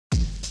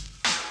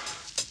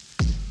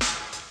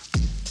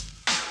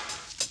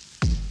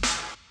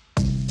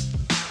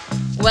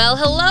Well,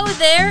 hello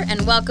there,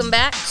 and welcome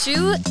back to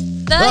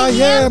the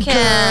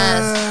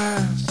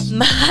Yamcast.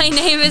 My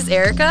name is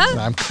Erica. And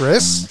I'm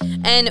Chris.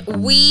 And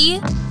we,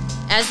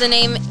 as the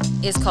name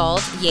is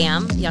called,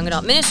 YAM, Young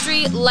Adult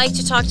Ministry, like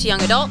to talk to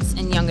young adults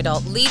and young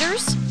adult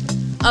leaders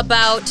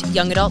about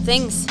young adult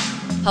things,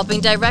 helping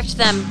direct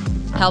them,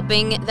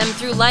 helping them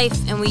through life,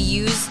 and we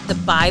use the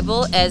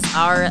Bible as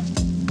our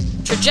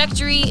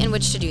trajectory in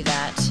which to do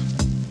that.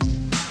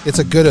 It's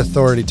a good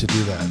authority to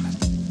do that.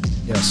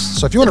 Yes.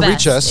 So if you want to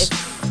reach us,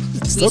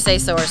 we say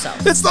so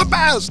ourselves. It's the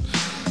best.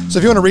 So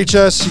if you want to reach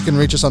us, you can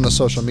reach us on the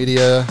social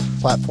media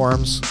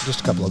platforms,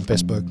 just a couple of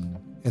Facebook,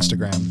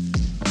 Instagram,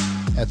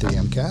 at the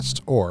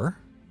Yamcast, or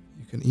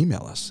you can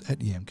email us at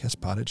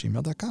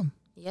yamcastpod@gmail.com.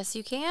 Yes,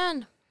 you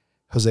can.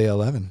 Hosea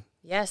 11.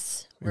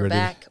 Yes, we're ready?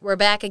 Back. We're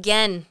back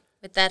again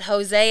with that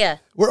Hosea.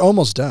 We're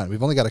almost done.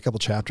 We've only got a couple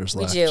chapters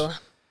left. We do.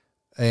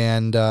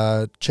 And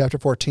chapter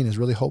 14 is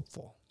really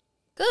hopeful.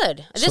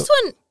 Good. This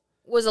one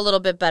was a little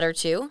bit better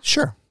too.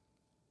 Sure.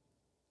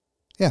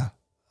 Yeah.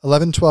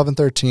 11, 12, and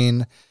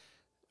 13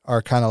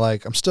 are kind of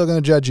like, I'm still going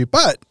to judge you,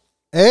 but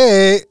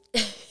hey,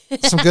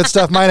 some good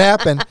stuff might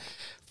happen.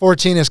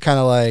 14 is kind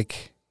of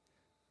like,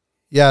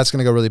 yeah, it's going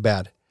to go really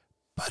bad.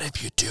 But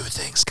if you do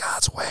things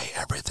God's way,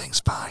 everything's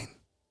fine.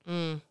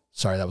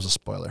 Sorry, that was a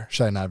spoiler.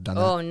 Should I not have done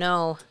that? Oh,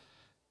 no.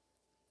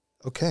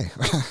 Okay.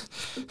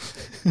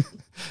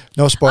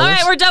 No spoilers. All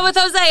right, we're done with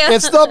Hosea.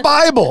 It's the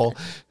Bible.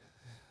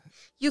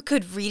 You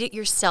could read it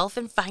yourself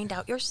and find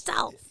out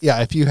yourself.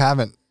 Yeah, if you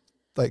haven't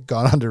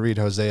gone on to read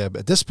Hosea, but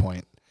at this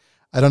point,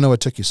 I don't know what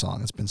took you so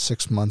long. It's been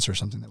 6 months or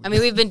something.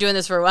 We've been doing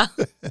this for a while.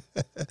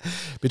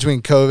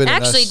 Between COVID and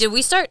Actually, us. did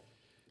we start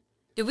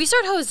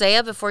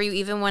Hosea before you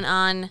even went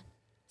on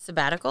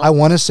sabbatical? I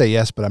want to say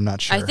yes, but I'm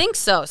not sure. I think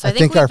so. So I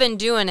think we've been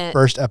doing it.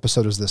 First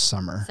episode was this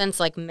summer. Since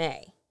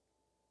May.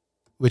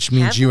 Which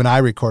means you and I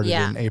recorded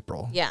it in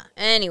April. Yeah.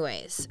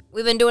 Anyways,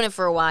 we've been doing it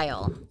for a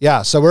while.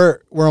 Yeah, so we're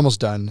almost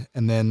done,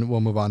 and then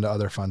we'll move on to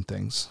other fun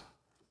things.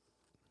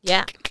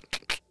 Yeah,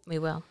 we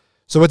will.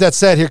 So with that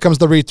said, here comes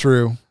the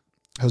read-through,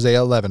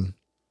 Hosea 11.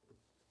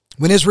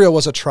 When Israel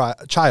was a child,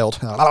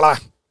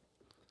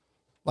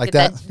 like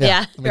that?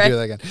 Yeah. Let me do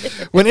that again.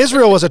 When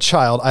Israel was a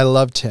child, I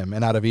loved him,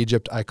 and out of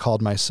Egypt I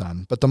called my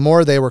son. But the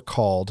more they were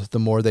called, the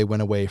more they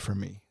went away from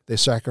me. They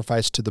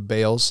sacrificed to the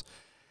Baals,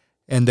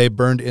 and they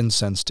burned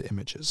incense to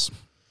images.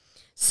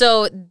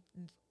 So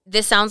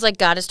this sounds like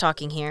God is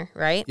talking here,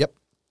 right? Yep.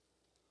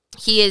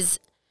 He is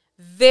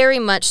very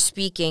much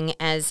speaking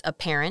as a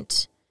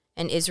parent,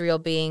 and Israel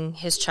being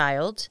his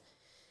child.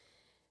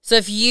 So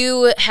if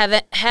you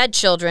haven't had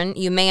children,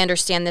 you may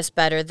understand this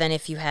better than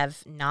if you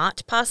have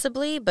not,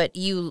 possibly, but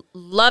you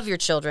love your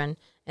children,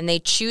 and they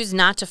choose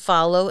not to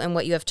follow in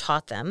what you have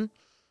taught them.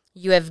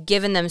 You have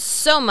given them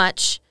so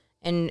much,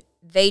 and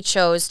they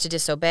chose to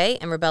disobey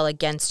and rebel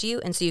against you.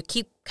 And so you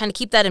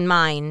keep that in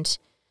mind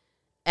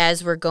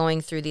as we're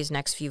going through these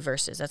next few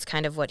verses. That's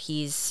kind of what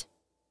he's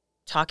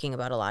talking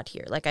about a lot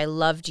here. Like, I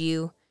loved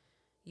you.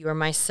 You are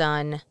my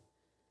son.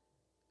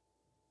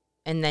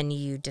 And then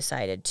you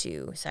decided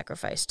to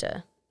sacrifice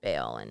to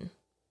Baal and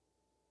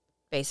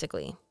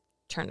basically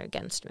turn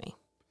against me.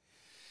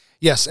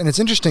 Yes, and it's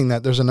interesting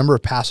that there's a number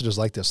of passages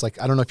like this.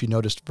 Like, I don't know if you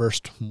noticed verse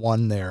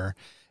 1 there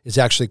is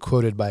actually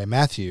quoted by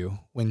Matthew.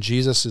 When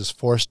Jesus is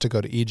forced to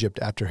go to Egypt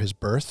after his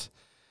birth,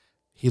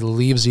 he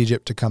leaves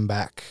Egypt to come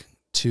back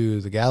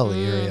to the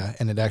Galilee area,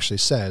 and it actually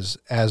says,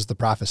 as the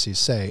prophecies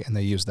say, and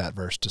they use that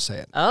verse to say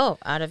it. Oh,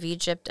 out of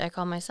Egypt I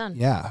call my son.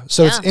 Yeah,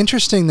 so it's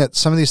interesting that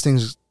some of these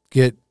things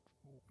get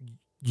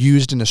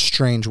used in a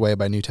strange way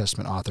by New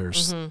Testament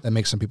authors that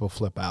makes some people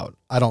flip out.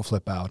 I don't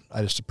flip out.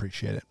 I just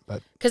appreciate it.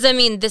 Because,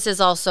 this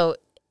is also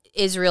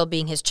Israel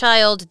being his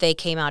child. They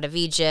came out of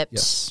Egypt,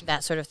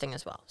 that sort of thing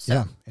as well. So.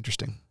 Yeah,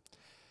 interesting.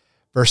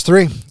 Verse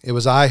 3, it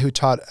was I who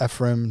taught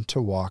Ephraim to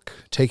walk,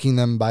 taking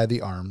them by the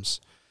arms,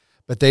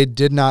 but they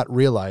did not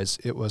realize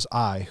it was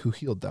I who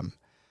healed them.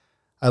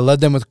 I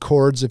led them with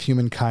cords of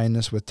human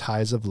kindness, with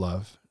ties of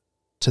love.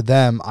 To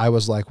them I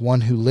was like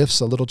one who lifts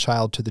a little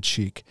child to the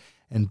cheek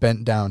and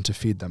bent down to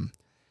feed them.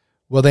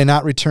 Will they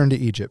not return to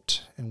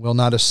Egypt, and will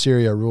not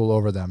Assyria rule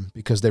over them,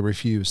 because they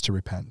refuse to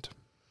repent?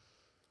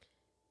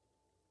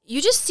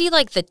 You just see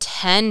the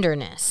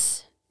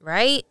tenderness,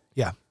 right?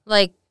 Yeah.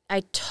 I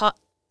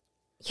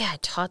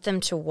taught them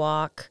to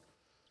walk.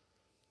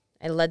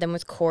 I led them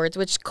with cords,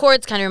 which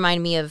cords kind of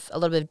remind me of a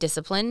little bit of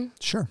discipline.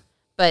 Sure.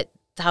 But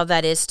how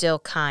that is still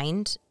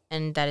kind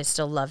and that is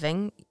still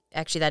loving.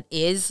 Actually, that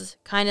is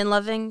kind and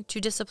loving to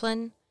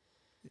discipline.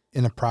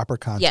 In a proper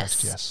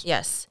context, yes.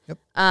 Yes.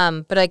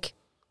 Yep. But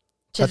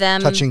to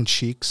them... Touching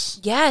cheeks.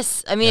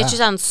 Yes. It just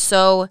sounds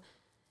so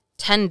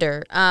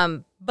tender.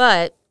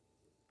 But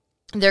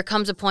there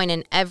comes a point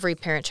in every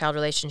parent-child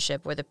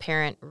relationship where the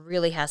parent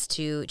really has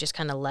to just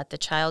kind of let the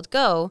child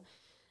go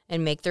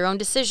and make their own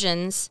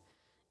decisions,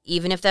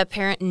 even if that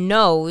parent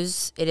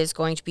knows it is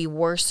going to be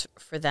worse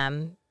for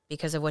them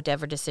because of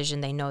whatever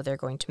decision they know they're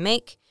going to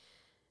make.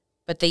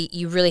 But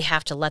you really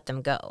have to let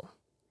them go.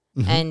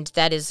 Mm-hmm. And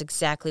that is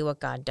exactly what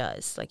God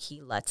does. He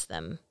lets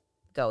them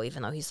go,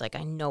 even though he's like,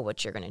 I know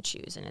what you're going to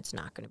choose, and it's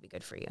not going to be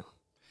good for you.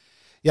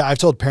 Yeah, I've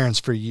told parents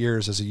for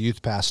years as a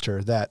youth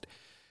pastor that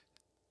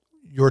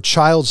your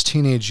child's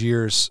teenage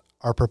years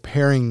are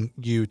preparing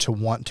you to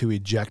want to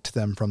eject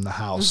them from the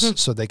house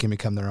so they can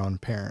become their own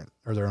parent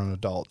or their own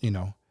adult,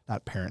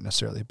 not parent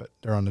necessarily, but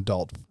their own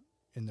adult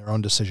in their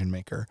own decision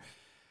maker.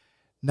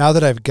 Now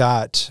that I've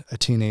got a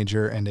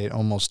teenager and a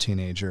almost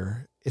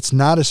teenager, it's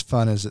not as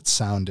fun as it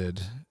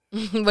sounded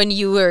when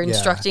you were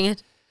instructing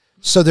it.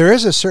 So there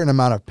is a certain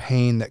amount of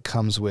pain that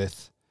comes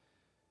with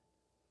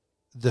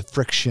the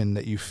friction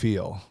that you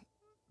feel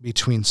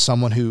between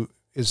someone who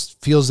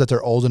feels that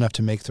they're old enough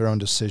to make their own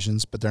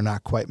decisions, but they're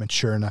not quite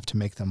mature enough to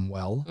make them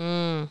well.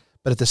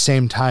 But at the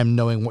same time,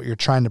 knowing what you're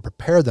trying to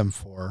prepare them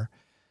for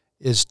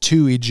is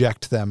to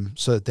eject them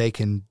so that they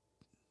can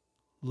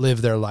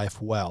live their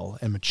life well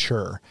and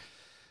mature.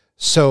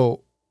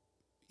 So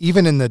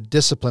even in the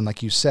discipline,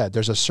 like you said,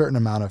 there's a certain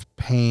amount of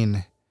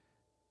pain.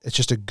 It's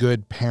just a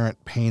good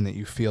parent pain that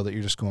you feel that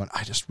you're just going,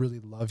 I just really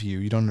love you.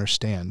 You don't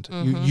understand.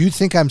 You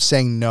think I'm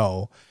saying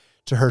no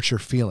to hurt your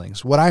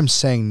feelings. What I'm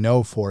saying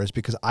no for is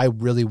because I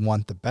really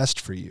want the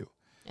best for you.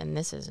 And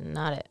this is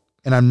not it.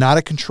 And I'm not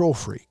a control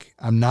freak.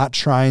 I'm not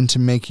trying to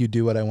make you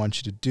do what I want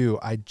you to do.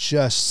 I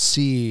just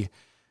see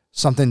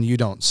something you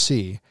don't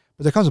see.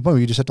 But there comes a point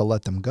where you just have to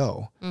let them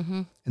go.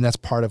 And that's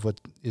part of what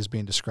is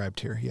being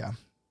described here. Yeah.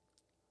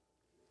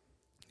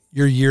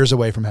 You're years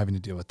away from having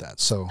to deal with that.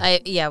 So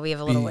we have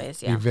a little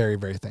ways. Yeah. Be very,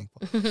 very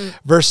thankful.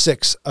 Verse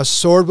 6, a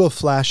sword will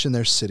flash in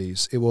their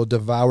cities. It will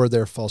devour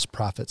their false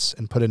prophets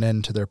and put an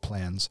end to their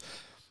plans.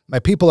 My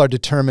people are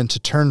determined to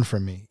turn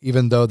from me,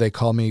 even though they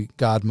call me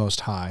God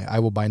Most High. I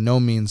will by no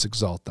means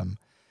exalt them.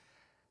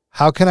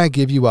 How can I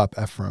give you up,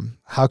 Ephraim?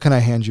 How can I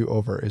hand you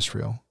over,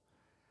 Israel?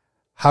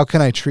 How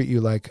can I treat you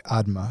like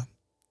Admah?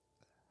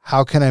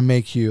 How can I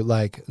make you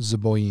like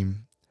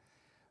Zeboim?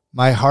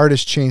 My heart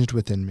is changed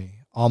within me.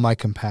 All my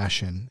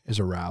compassion is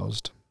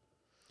aroused.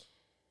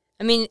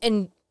 I mean,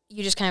 and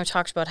you just kind of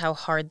talked about how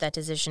hard that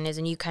decision is,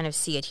 and you kind of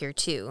see it here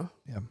too.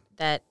 Yeah.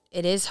 That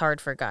it is hard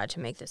for God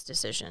to make this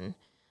decision.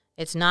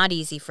 It's not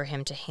easy for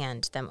him to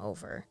hand them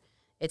over.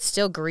 It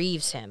still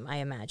grieves him, I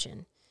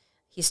imagine.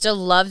 He still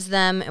loves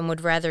them and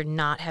would rather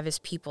not have his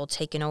people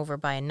taken over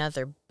by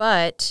another,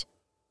 but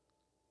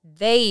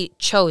they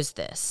chose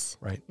this,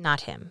 right?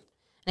 Not him.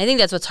 And I think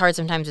that's what's hard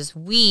sometimes is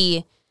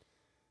we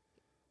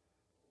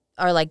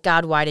are like,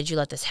 God, why did you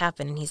let this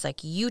happen? And he's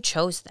like, you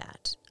chose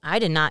that. I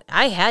did not.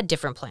 I had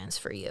different plans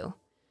for you,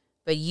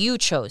 but you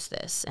chose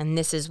this, and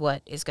this is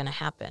what is going to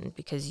happen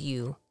because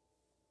you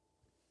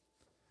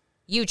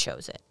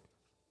chose it.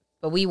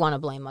 But we want to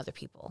blame other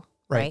people,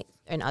 right?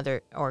 And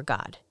or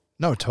God.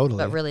 No,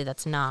 totally. But really,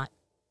 that's not.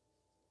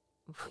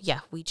 Yeah,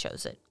 we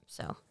chose it.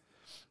 So.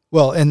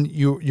 Well, and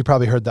you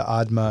probably heard the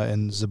Admah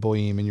and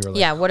Zeboim, and you were like,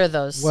 yeah, what are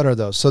those? What are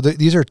those? So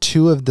these are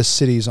two of the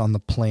cities on the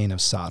plain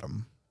of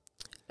Sodom.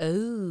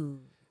 Oh.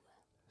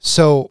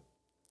 So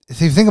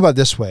if you think about it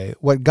this way,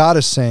 what God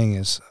is saying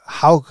is,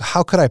 how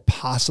could I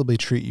possibly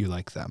treat you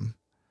like them?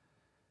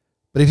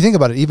 But if you think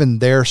about it, even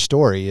their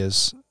story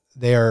is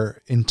they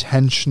are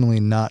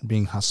intentionally not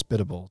being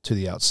hospitable to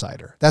the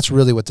outsider. That's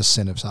really what the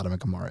sin of Sodom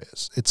and Gomorrah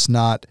is. It's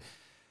not,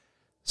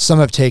 some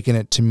have taken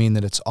it to mean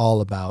that it's all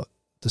about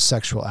the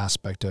sexual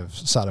aspect of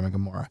Sodom and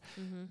Gomorrah.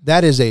 Mm-hmm.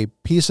 That is a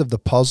piece of the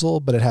puzzle,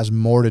 but it has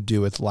more to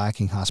do with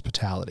lacking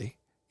hospitality.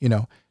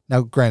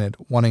 Now, granted,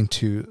 wanting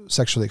to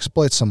sexually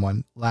exploit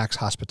someone lacks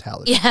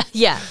hospitality.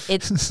 Yeah,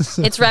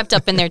 it's wrapped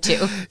up in there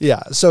too.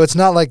 Yeah, so it's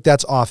not like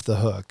that's off the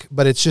hook,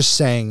 but it's just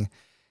saying,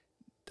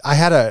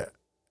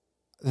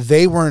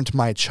 they weren't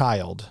my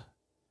child,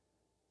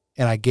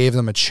 and I gave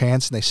them a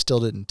chance, and they still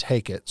didn't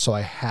take it, so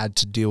I had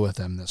to deal with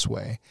them this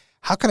way.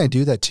 How can I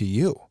do that to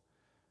you?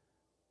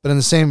 But in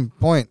the same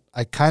point,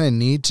 I kind of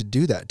need to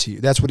do that to you.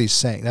 That's what he's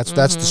saying. That's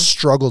the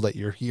struggle that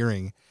you're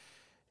hearing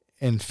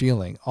and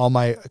feeling. All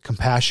my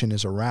compassion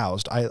is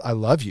aroused. I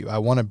love you. I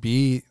want to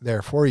be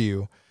there for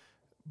you,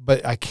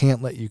 but I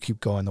can't let you keep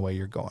going the way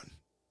you're going,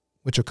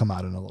 which will come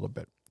out in a little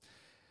bit.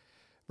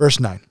 Verse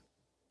 9.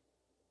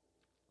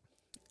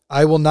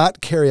 I will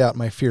not carry out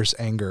my fierce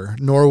anger,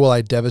 nor will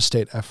I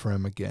devastate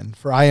Ephraim again,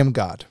 for I am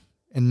God,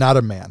 and not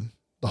a man,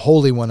 the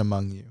Holy One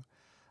among you.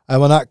 I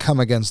will not come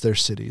against their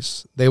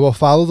cities. They will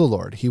follow the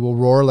Lord. He will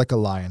roar like a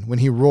lion. When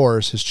he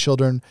roars, his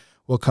children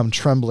will come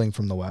trembling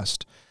from the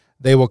west.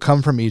 They will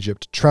come from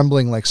Egypt,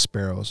 trembling like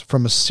sparrows,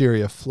 from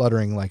Assyria,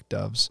 fluttering like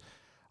doves.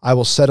 I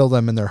will settle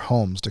them in their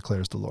homes,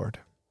 declares the Lord.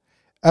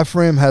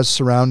 Ephraim has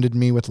surrounded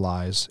me with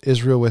lies,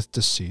 Israel with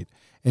deceit,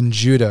 and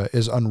Judah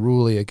is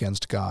unruly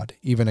against God,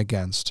 even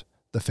against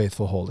the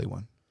faithful Holy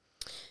One.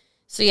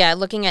 So yeah,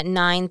 looking at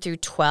 9 through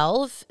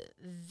 12,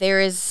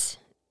 there is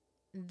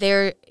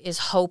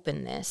hope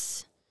in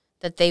this,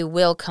 that they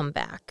will come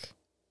back,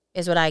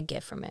 is what I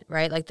get from it,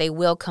 right? Like they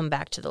will come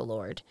back to the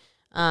Lord.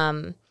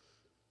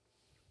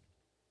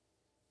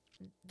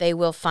 They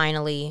will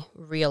finally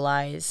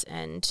realize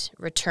and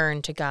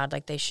return to God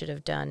like they should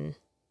have done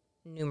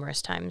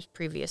numerous times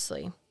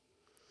previously.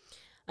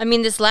 I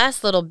mean, this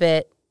last little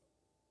bit,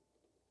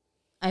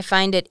 I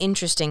find it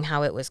interesting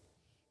how it was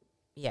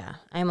yeah,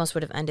 I almost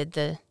would have ended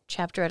the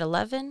chapter at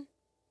 11,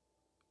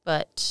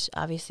 but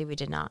obviously we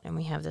did not, and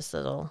we have this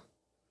little.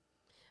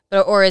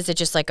 But or is it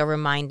just like a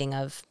reminding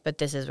of? But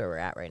this is where we're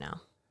at right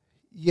now.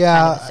 Yeah.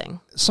 Kind of a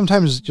thing.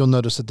 Sometimes you'll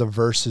notice that the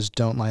verses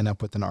don't line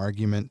up with an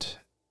argument.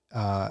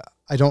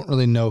 I don't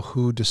really know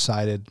who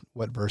decided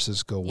what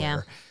verses go where.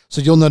 Yeah. So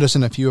you'll notice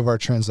in a few of our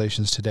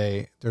translations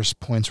today, there's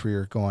points where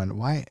you're going,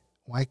 why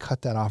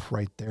cut that off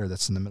right there?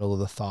 That's in the middle of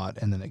the thought,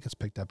 and then it gets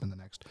picked up in the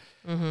next.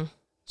 Mm-hmm.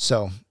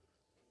 So.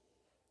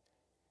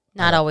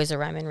 Not always a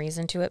rhyme and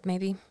reason to it,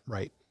 maybe.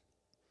 Right.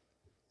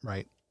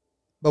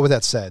 But with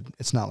that said,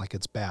 it's not like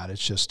it's bad.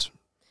 It's just.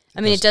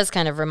 It does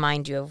kind of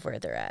remind you of where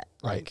they're at.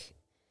 Right. Like,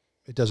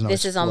 it doesn't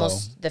always this is flow.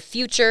 almost the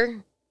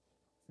future,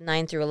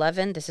 9 through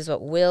 11. This is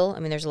what will.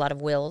 There's a lot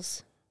of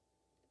wills,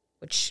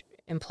 which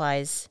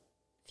implies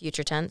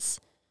future tense.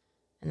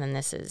 And then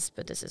this is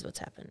what's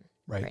happened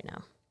right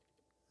now.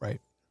 Right.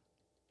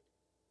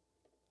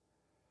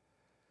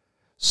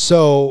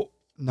 So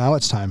now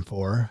it's time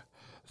for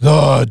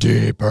the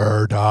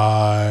deeper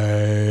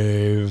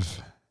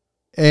dive.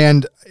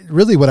 And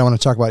really what I want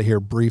to talk about here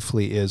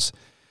briefly is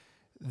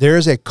there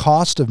is a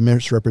cost of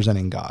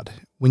misrepresenting God.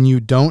 When you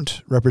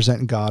don't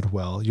represent God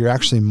well, you're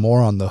actually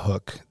more on the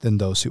hook than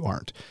those who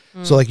aren't.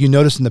 So like you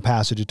notice in the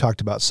passage, you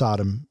talked about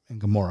Sodom and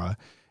Gomorrah,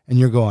 and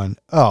you're going,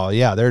 oh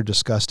yeah, they're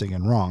disgusting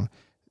and wrong.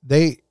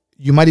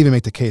 You might even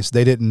make the case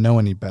they didn't know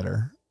any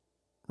better,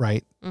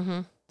 right?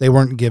 Mm-hmm. They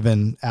weren't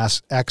given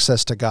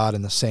access to God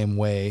in the same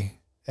way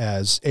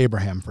as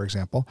Abraham, for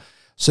example.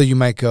 So you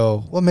might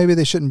go, well, maybe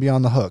they shouldn't be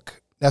on the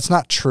hook. That's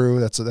not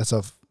true. That's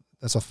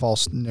a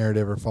false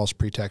narrative or false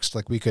pretext.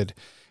 Like we could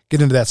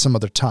get into that some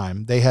other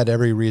time. They had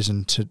every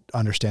reason to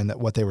understand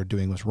that what they were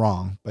doing was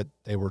wrong, but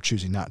they were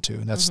choosing not to.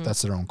 And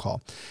that's their own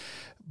call.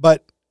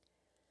 But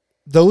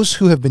those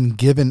who have been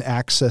given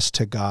access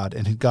to God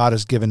and who God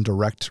has given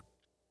direct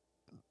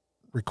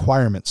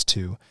requirements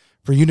to,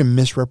 for you to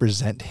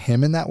misrepresent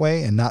him in that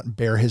way and not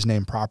bear his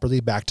name properly,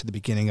 back to the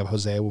beginning of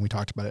Hosea when we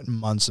talked about it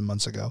months and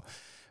months ago,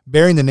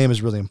 bearing the name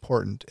is really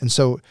important. And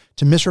so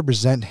to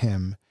misrepresent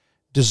him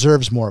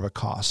deserves more of a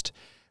cost.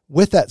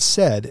 With that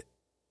said,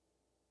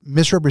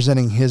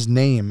 misrepresenting his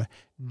name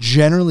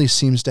generally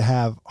seems to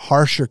have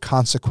harsher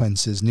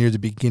consequences near the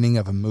beginning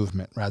of a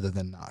movement rather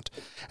than not.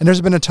 And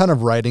there's been a ton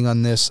of writing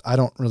on this. I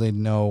don't really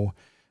know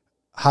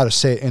how to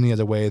say it any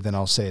other way than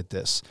I'll say it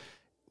this.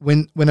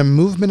 When a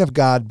movement of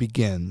God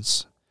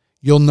begins,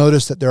 you'll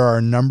notice that there are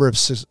a number of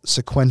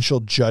sequential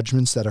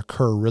judgments that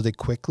occur really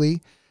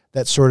quickly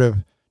that sort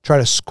of try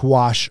to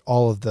squash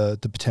all of the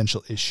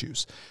potential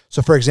issues.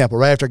 So for example,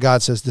 right after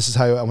God says, this is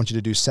how I want you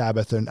to do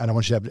Sabbath, and I don't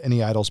want you to have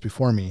any idols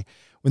before me,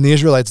 when the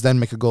Israelites then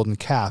make a golden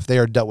calf, they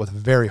are dealt with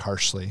very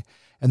harshly.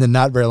 And then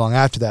not very long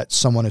after that,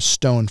 someone is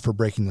stoned for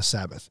breaking the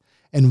Sabbath.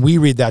 And we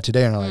read that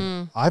today and are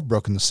like, I've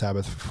broken the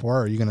Sabbath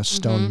before. Are you going to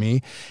stone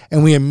me?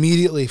 And we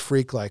immediately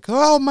freak like,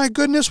 oh my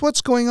goodness,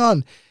 what's going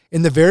on?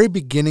 In the very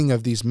beginning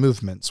of these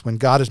movements, when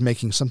God is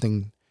making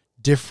something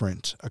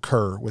different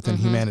occur within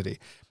humanity,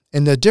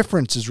 and the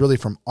difference is really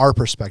from our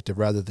perspective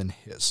rather than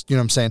his. You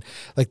know what I'm saying?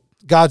 Like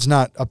God's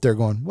not up there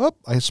going, well,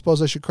 I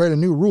suppose I should create a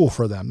new rule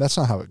for them. That's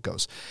not how it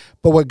goes.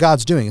 But what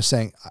God's doing is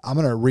saying, I'm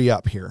going to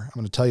re-up here. I'm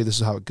going to tell you this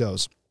is how it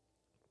goes.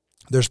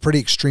 There's pretty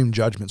extreme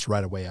judgments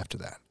right away after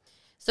that.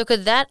 So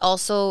could that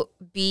also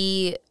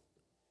be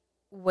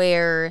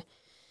where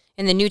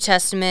in the New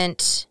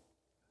Testament,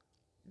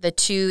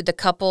 the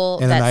couple...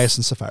 Ananias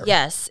and Sapphira.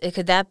 Yes.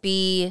 Could that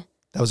be...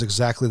 That was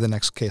exactly the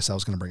next case I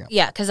was going to bring up.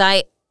 Yeah, because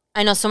I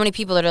know so many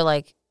people that are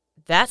like,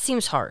 that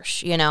seems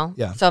harsh, you know?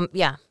 Yeah. So,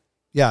 yeah.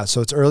 Yeah,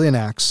 so it's early in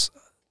Acts,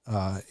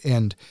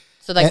 and...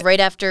 So, like, right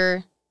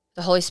after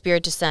the Holy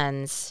Spirit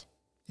descends,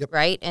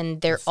 right?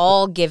 And they're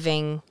all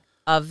giving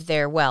of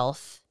their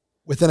wealth.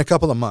 Within a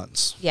couple of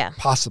months. Yeah.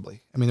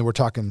 Possibly. I mean, we're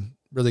talking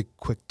really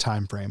quick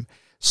time frame.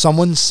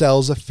 Someone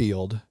sells a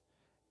field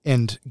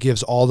and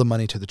gives all the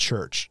money to the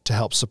church to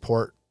help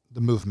support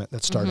the movement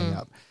that's starting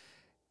up.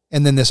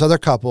 And then this other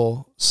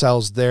couple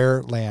sells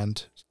their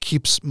land,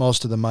 keeps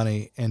most of the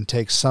money, and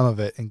takes some of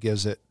it and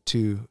gives it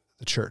to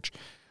the church,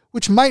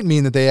 which might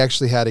mean that they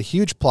actually had a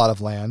huge plot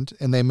of land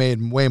and they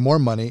made way more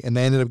money and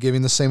they ended up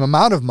giving the same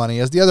amount of money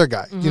as the other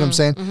guy. You know what I'm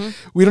saying?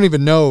 We don't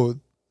even know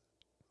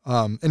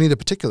any of the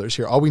particulars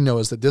here. All we know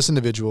is that this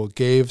individual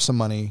gave some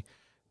money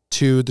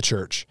to the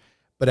church,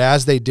 but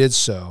as they did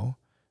so,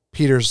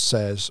 Peter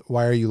says,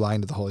 why are you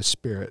lying to the Holy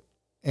Spirit?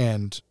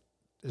 And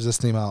is this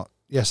the amount?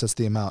 Yes, that's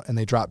the amount. And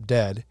they drop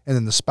dead. And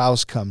then the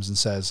spouse comes and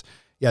says,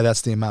 yeah,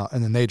 that's the amount.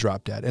 And then they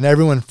drop dead. And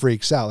everyone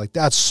freaks out. Like,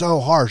 that's so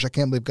harsh. I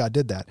can't believe God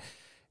did that.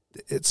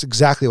 It's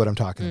exactly what I'm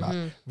talking about.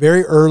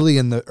 Very early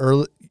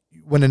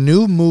when a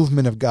new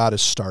movement of God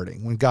is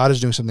starting, when God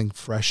is doing something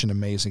fresh and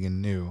amazing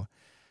and new,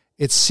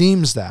 it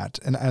seems that,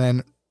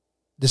 and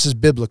this is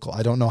biblical.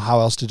 I don't know how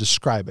else to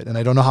describe it. And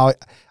I don't know how,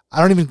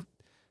 let me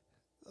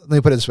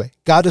put it this way.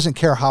 God doesn't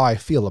care how I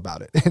feel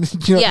about it.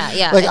 You know,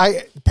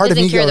 like part of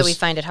me doesn't care goes, that we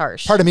find it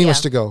harsh. Part of me wants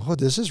to go, oh,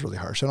 this is really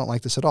harsh. I don't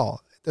like this at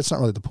all. That's not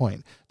really the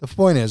point. The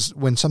point is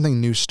when something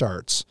new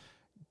starts,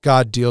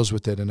 God deals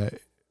with it in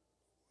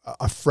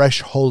a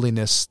fresh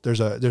holiness. There's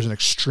an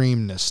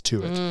extremeness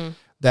to it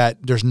that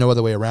there's no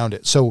other way around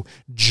it. So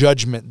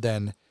judgment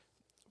then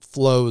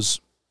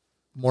flows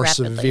more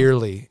Rapidly.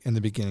 severely in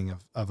the beginning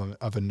of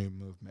a new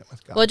movement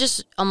with God. Well, it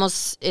just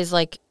almost is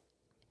like,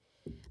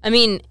 I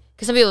mean,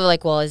 because some people are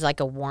like, well, is like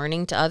a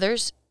warning to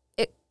others.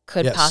 It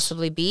could Yes.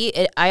 possibly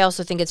be. I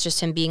also think it's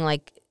just him being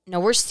like, no,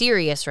 we're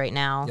serious right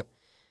now. Yep.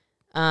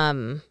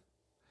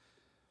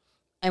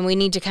 And we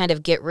need to kind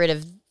of get rid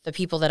of the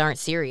people that aren't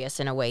serious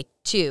in a way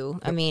too.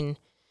 Yep. I mean,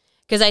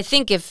 because I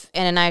think if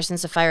Ananias and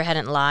Sapphira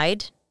hadn't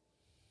lied,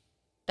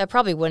 that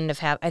probably wouldn't have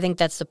happened. I think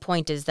that's the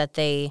point, is that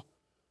they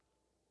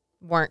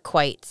weren't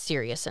quite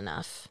serious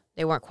enough.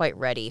 They weren't quite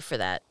ready for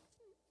that.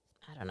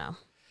 I don't know.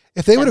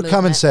 If they would have movement.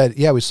 come and said,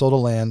 yeah, we sold a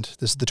land,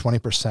 this is the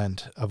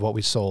 20% of what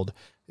we sold,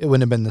 it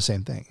wouldn't have been the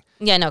same thing.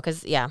 Yeah, no,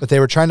 because, yeah. But they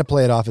were trying to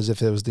play it off as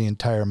if it was the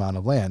entire amount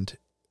of land,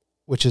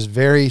 which is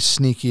very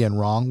sneaky and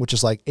wrong, which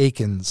is like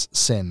Achan's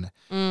sin,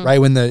 right?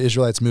 When the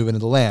Israelites move into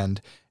the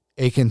land,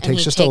 Achan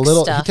takes just a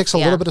little, he takes a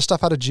little bit of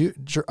stuff out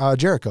of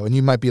Jericho. And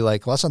you might be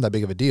like, well, that's not that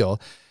big of a deal,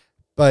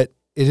 but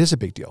it is a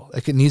big deal.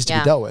 Like, it needs to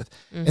be dealt with.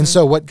 And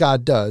so what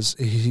God does,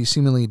 he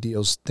seemingly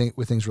deals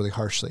with things really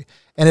harshly.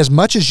 And as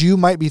much as you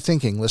might be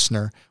thinking,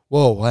 listener,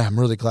 whoa, well, I'm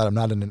really glad I'm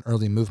not in an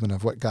early movement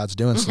of what God's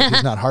doing, so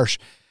he's not harsh.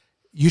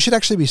 You should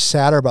actually be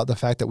sadder about the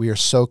fact that we are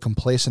so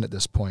complacent at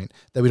this point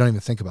that we don't even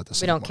think about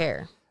this anymore. We don't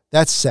care.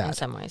 That's sad. In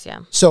some ways, yeah.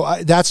 So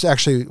that's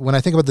actually, when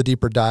I think about the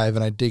deeper dive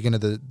and I dig into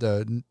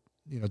the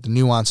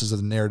nuances of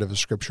the narrative of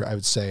Scripture, I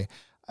would say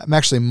I'm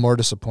actually more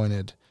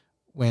disappointed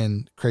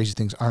when crazy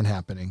things aren't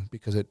happening,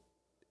 because it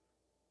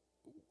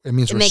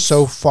means we're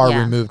so far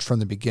removed from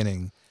the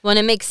beginning. Well, and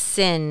it makes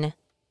sin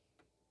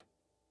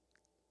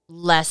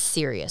less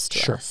serious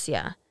to us,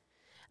 yeah.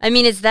 I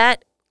mean, is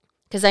that,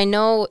 because I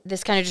know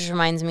this kind of just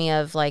reminds me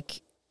of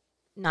like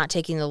not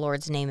taking the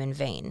Lord's name in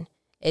vain.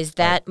 Is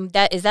that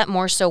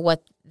more so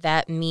what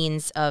that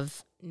means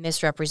of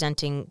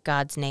misrepresenting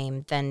God's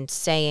name than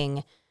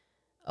saying,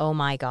 oh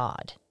my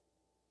God?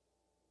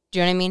 Do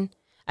you know what I mean?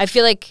 I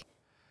feel like...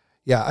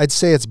 Yeah, I'd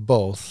say it's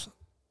both.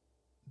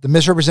 The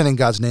misrepresenting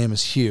God's name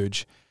is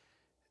huge.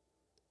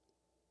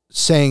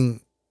 Saying...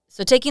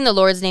 So taking the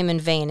Lord's name in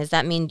vain, does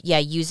that mean,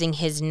 using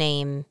his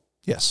name...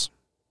 Yes.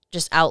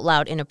 Just out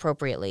loud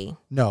inappropriately?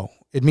 No,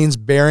 it means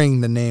bearing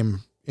the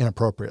name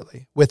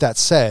inappropriately. With that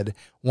said,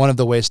 one of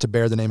the ways to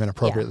bear the name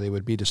inappropriately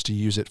would be just to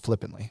use it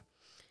flippantly.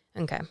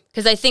 Okay.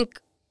 Because I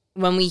think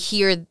when we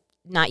hear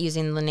not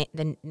using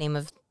the name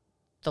of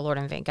the Lord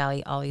in vain,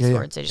 golly, all these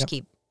words, I just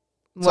keep...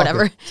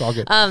 Whatever. It's all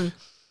good.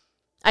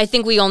 I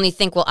think we only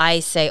think, well, I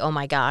say, oh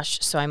my gosh,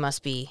 so I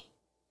must be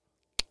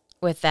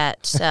with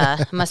that,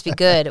 must be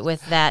good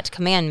with that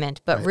commandment.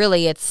 But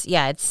really, it's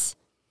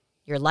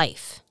your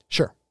life.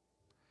 Sure.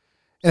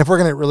 And if we're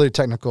going to really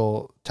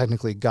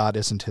technically, God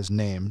isn't his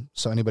name.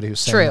 So anybody who's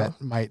saying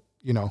that might,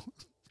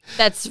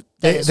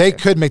 they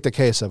could make the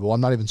case of, well, I'm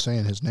not even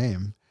saying his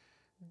name.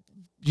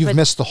 You've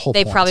missed the whole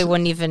point. They probably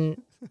wouldn't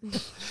even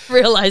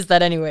realize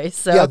that anyway.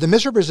 So yeah, the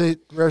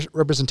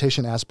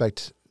misrepresentation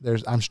aspect,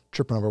 I'm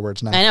tripping over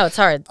words now. I know, it's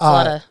hard. It's a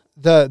lot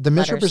of the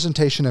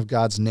misrepresentation of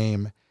God's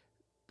name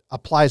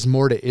applies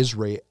more to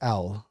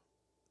Israel.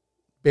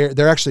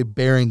 They're actually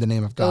bearing the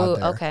name of God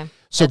there. Okay.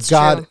 So that's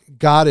God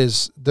true.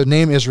 is, the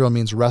name Israel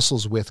means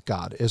wrestles with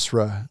God.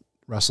 Isra,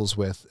 wrestles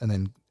with, and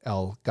then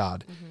El,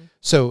 God. Mm-hmm.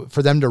 So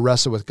for them to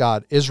wrestle with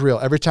God, Israel,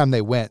 every time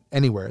they went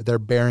anywhere, they're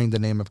bearing the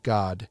name of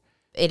God.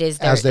 It is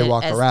as they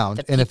walk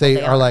around. And if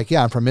they are like,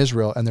 I'm from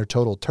Israel, and they're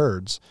total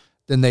turds,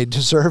 then they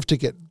deserve to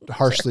get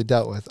harshly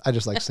dealt with. I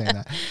just like saying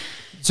that.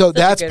 So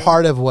that's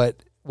part of what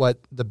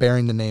the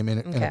bearing the name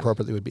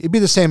inappropriately would be. It'd be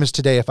the same as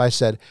today if I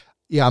said,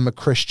 I'm a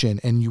Christian,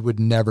 and you would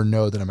never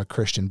know that I'm a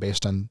Christian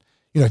based on,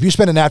 if you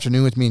spend an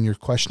afternoon with me and you're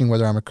questioning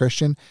whether I'm a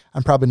Christian,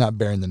 I'm probably not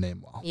bearing the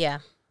name well. Yeah.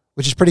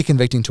 Which is pretty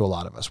convicting to a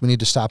lot of us. We need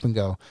to stop and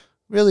go,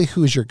 really,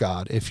 who's your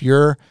God?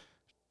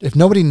 If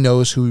nobody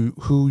knows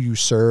who you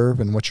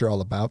serve and what you're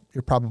all about,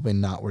 you're probably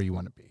not where you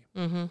want to be.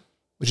 Mm-hmm.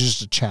 Which is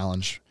just a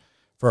challenge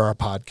for our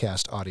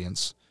podcast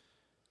audience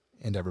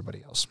and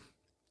everybody else.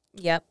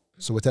 Yep.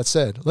 So with that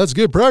said, let's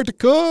get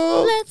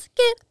practical. Let's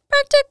get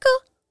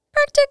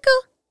practical.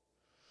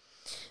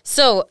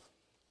 So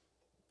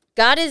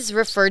God is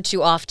referred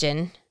to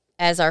often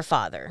as our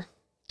Father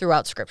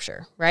throughout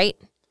Scripture, right?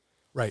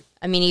 Right.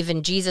 I mean,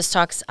 even Jesus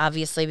talks,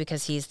 obviously,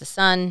 because he's the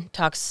Son,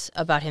 talks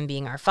about him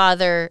being our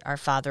Father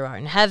art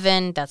in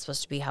heaven. That's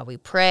supposed to be how we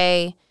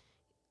pray.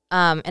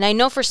 And I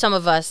know for some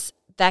of us,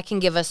 that can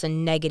give us a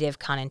negative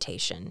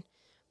connotation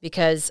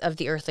because of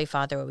the earthly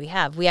father we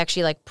have. We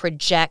actually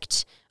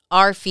project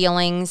our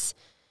feelings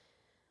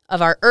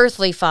of our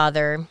earthly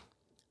father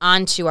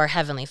onto our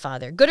heavenly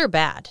Father, good or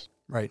bad.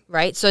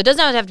 Right? So it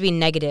doesn't have to be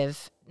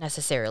negative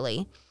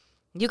necessarily.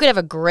 You could have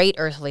a great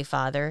earthly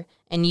father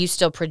and you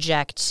still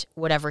project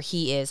whatever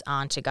he is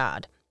onto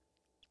God.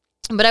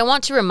 But I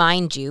want to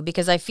remind you,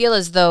 because I feel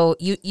as though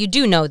you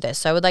do know this,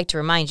 so I would like to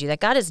remind you that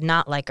God is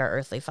not like our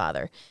earthly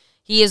father.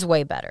 He is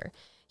way better.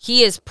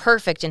 He is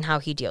perfect in how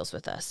he deals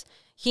with us.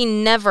 He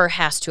never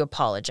has to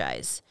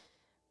apologize.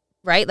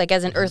 right? Like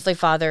as an earthly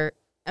father,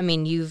 I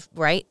mean, you've,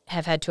 right,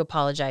 have had to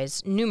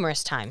apologize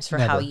numerous times for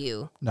how Never.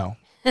 you... No.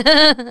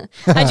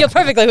 I deal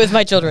perfectly with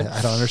my children.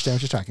 I don't understand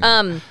what you're talking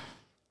about.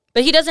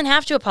 But he doesn't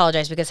have to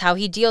apologize because how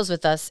he deals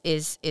with us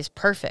is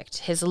perfect.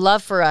 His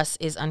love for us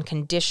is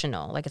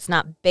unconditional. Like it's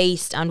not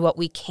based on what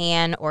we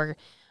can or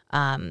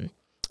on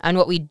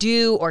what we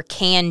do or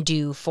can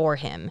do for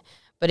him,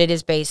 but it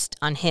is based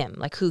on him.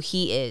 Like who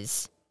he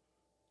is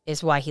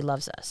why he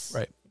loves us.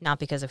 Right. Not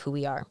because of who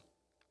we are.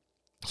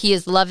 He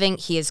is loving,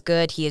 he is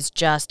good, he is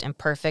just and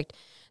perfect.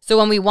 So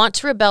when we want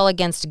to rebel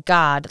against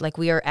God, like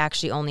we are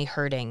actually only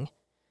hurting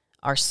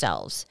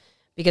ourselves.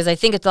 Because I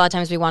think a lot of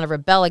times we want to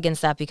rebel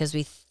against that because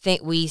we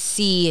think we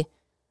see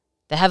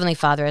the Heavenly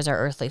Father as our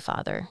earthly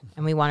father,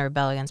 and we want to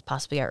rebel against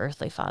possibly our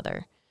earthly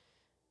father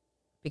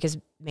because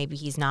maybe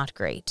he's not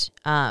great.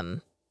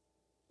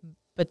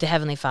 But the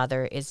Heavenly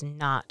Father is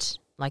not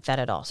like that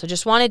at all. So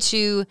just wanted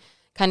to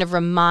kind of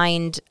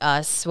remind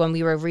us when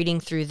we were reading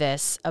through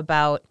this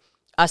about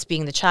us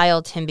being the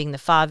child, him being the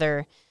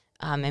father,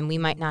 and we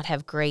might not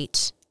have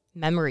great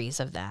memories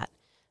of that,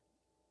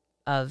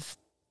 of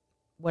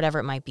whatever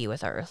it might be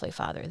with our earthly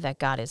father, that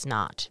God is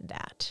not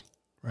that.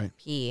 Right.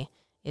 He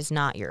is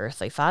not your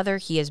earthly father.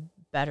 He is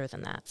better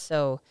than that.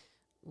 So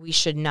we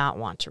should not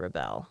want to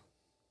rebel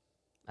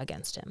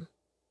against him.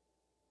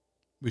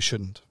 We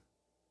shouldn't.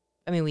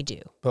 I mean, we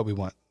do. But we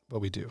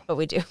do. But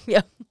we do,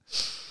 yeah.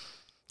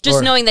 Just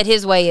Lord, knowing that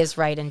his way is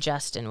right and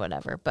just and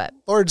whatever, but...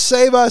 Lord,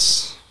 save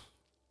us.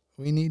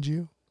 We need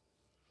you.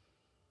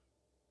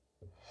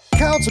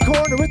 Council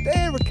Corner with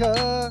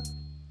Erica.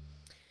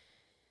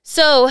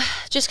 So,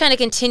 just kind of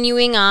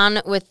continuing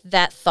on with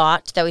that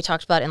thought that we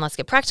talked about in Let's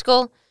Get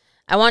Practical,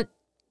 I want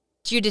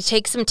you to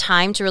take some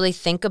time to really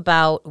think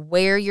about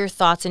where your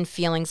thoughts and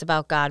feelings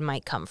about God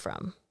might come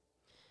from.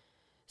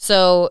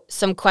 So,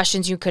 some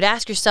questions you could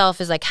ask yourself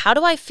is like, how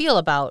do I feel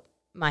about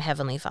my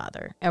Heavenly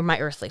Father or my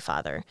earthly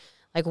father?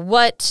 Like,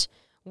 what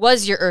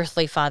was your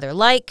earthly father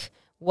like?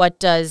 What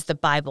does the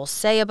Bible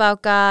say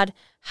about God?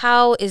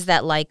 How is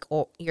that like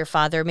your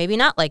father, maybe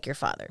not like your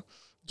father?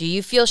 Do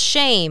you feel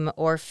shame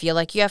or feel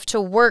like you have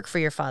to work for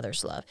your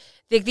father's love?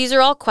 These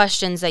are all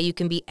questions that you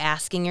can be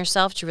asking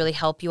yourself to really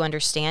help you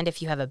understand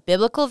if you have a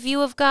biblical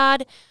view of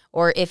God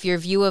or if your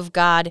view of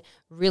God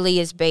really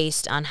is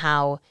based on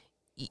how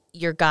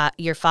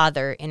your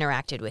father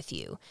interacted with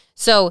you.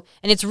 So,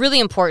 and it's really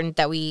important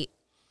that we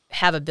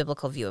have a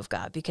biblical view of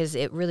God because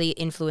it really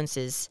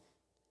influences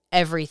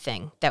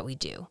everything that we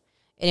do.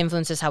 It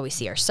influences how we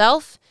see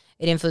ourselves.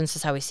 It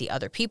influences how we see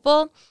other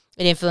people.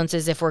 It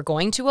influences if we're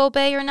going to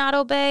obey or not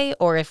obey,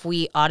 or if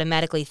we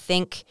automatically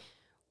think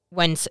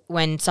when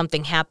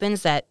something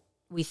happens that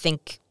we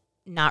think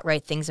not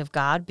right things of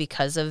God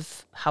because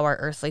of how our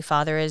earthly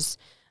father has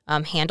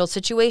handled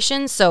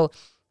situations. So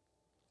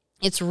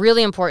it's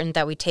really important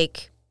that we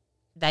take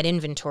that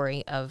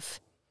inventory of,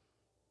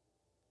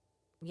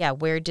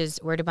 where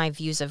do my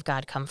views of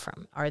God come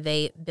from? Are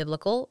they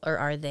biblical or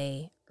are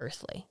they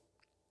earthly?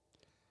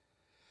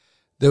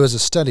 There was a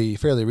study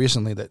fairly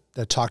recently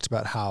that talked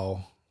about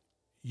how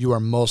you are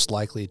most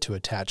likely to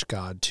attach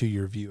God to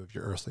your view of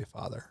your earthly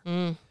father.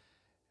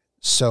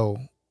 So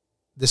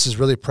this is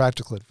really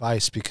practical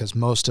advice because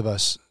most of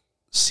us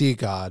see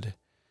God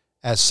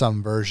as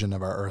some version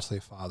of our earthly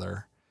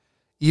father.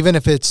 Even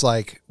if it's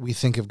like we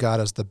think of God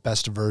as the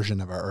best version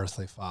of our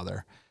earthly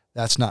father,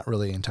 that's not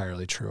really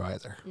entirely true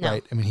either,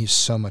 right? I mean, he's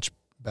so much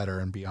better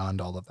and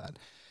beyond all of that.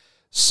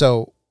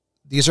 So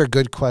these are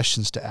good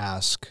questions to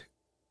ask.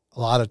 A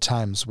lot of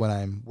times when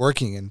I'm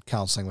working in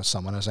counseling with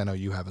someone, as I know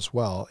you have as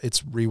well,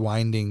 it's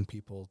rewinding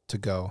people to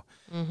go,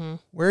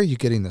 where are you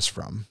getting this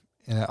from?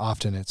 And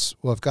often it's,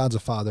 well, if God's a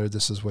father,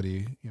 this is what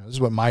this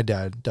is what my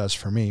dad does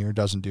for me or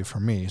doesn't do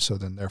for me. So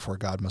then therefore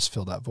God must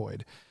fill that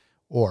void.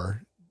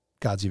 Or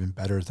God's even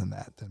better than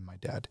that, than my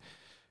dad.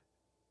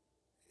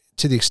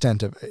 To the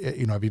extent of,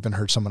 I've even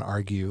heard someone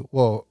argue,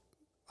 well,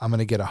 I'm going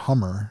to get a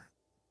Hummer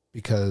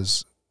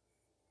because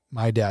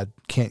my dad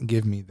can't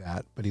give me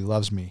that, but he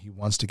loves me. He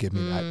wants to give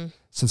me that.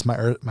 Since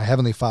my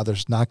Heavenly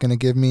Father's not going to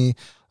give me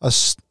a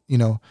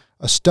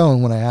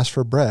stone when I ask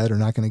for bread or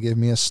not going to give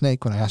me a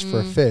snake when I ask for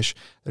a fish,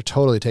 they're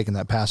totally taking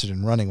that passage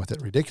and running with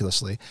it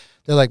ridiculously.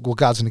 They're like, well,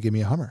 God's going to give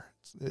me a Hummer.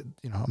 I'm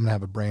going to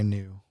have a brand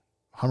new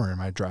Hummer in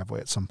my driveway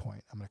at some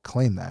point. I'm going to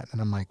claim that. And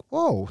I'm like,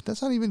 whoa,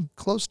 that's not even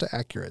close to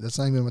accurate. That's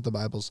not even what the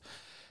Bible's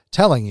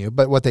telling you.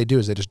 But what they do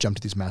is they just jump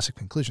to these massive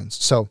conclusions.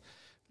 So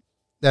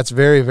that's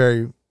very,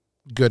 very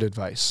good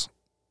advice.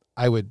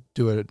 I would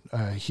do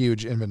a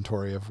huge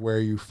inventory of where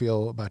you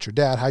feel about your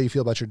dad, how you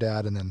feel about your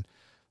dad, and then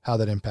how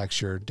that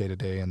impacts your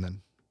day-to-day, and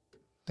then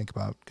think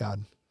about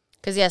God.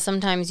 Because,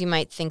 sometimes you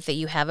might think that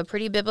you have a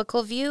pretty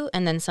biblical view,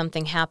 and then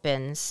something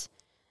happens,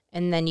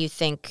 and then you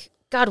think,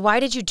 God, why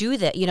did you do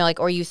that?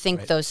 Or you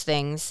think those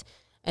things,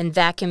 and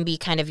that can be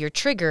kind of your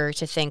trigger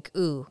to think,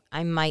 ooh,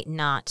 I might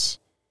not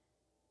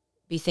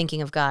be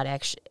thinking of God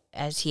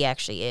as he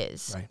actually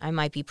is. Right. I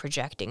might be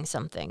projecting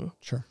something.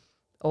 Sure.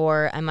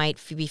 Or I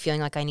might be feeling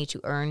like I need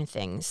to earn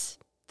things.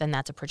 Then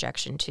that's a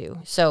projection too.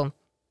 So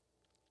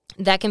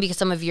that can be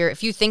some of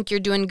if you think you're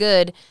doing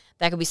good,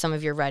 that could be some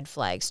of your red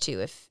flags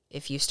too.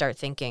 If you start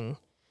thinking,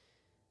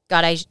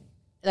 God,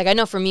 I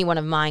know for me, one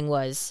of mine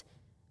was,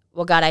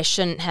 well, God, I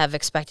shouldn't have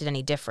expected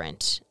any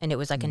different. And it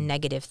was like a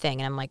negative thing.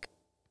 And I'm like,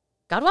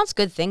 God wants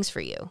good things for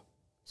you.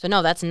 So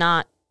no,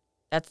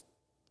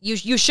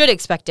 you should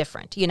expect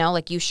different,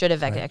 like you should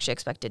have actually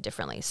expected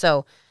differently.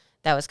 So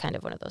that was kind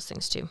of one of those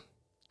things too.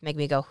 Make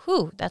me go,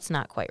 whew, that's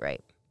not quite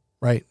right.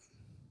 Right.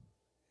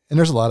 And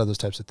there's a lot of those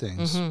types of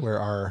things where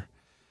our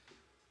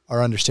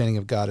understanding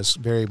of God is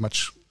very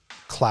much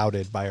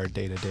clouded by our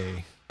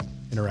day-to-day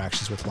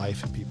interactions with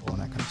life and people and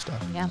that kind of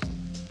stuff. Yeah.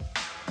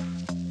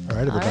 All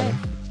right, everybody. All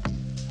right.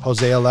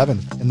 Hosea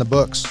 11 in the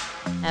books.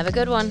 Have a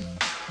good one.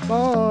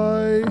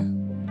 Bye.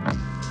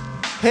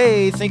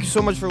 Hey, thank you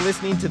so much for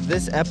listening to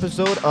this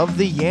episode of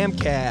the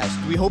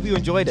Yamcast. We hope you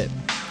enjoyed it.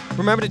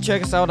 Remember to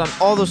check us out on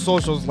all the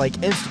socials like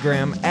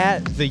Instagram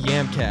at the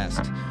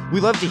Yamcast. We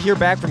love to hear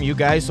back from you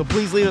guys, so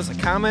please leave us a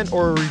comment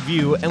or a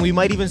review, and we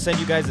might even send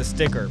you guys a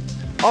sticker.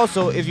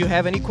 Also, if you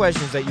have any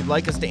questions that you'd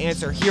like us to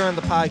answer here on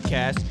the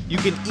podcast, you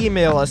can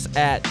email us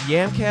at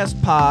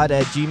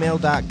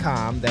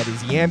yamcastpod@gmail.com. That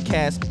is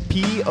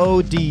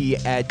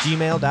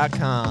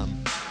yamcastpod@gmail.com.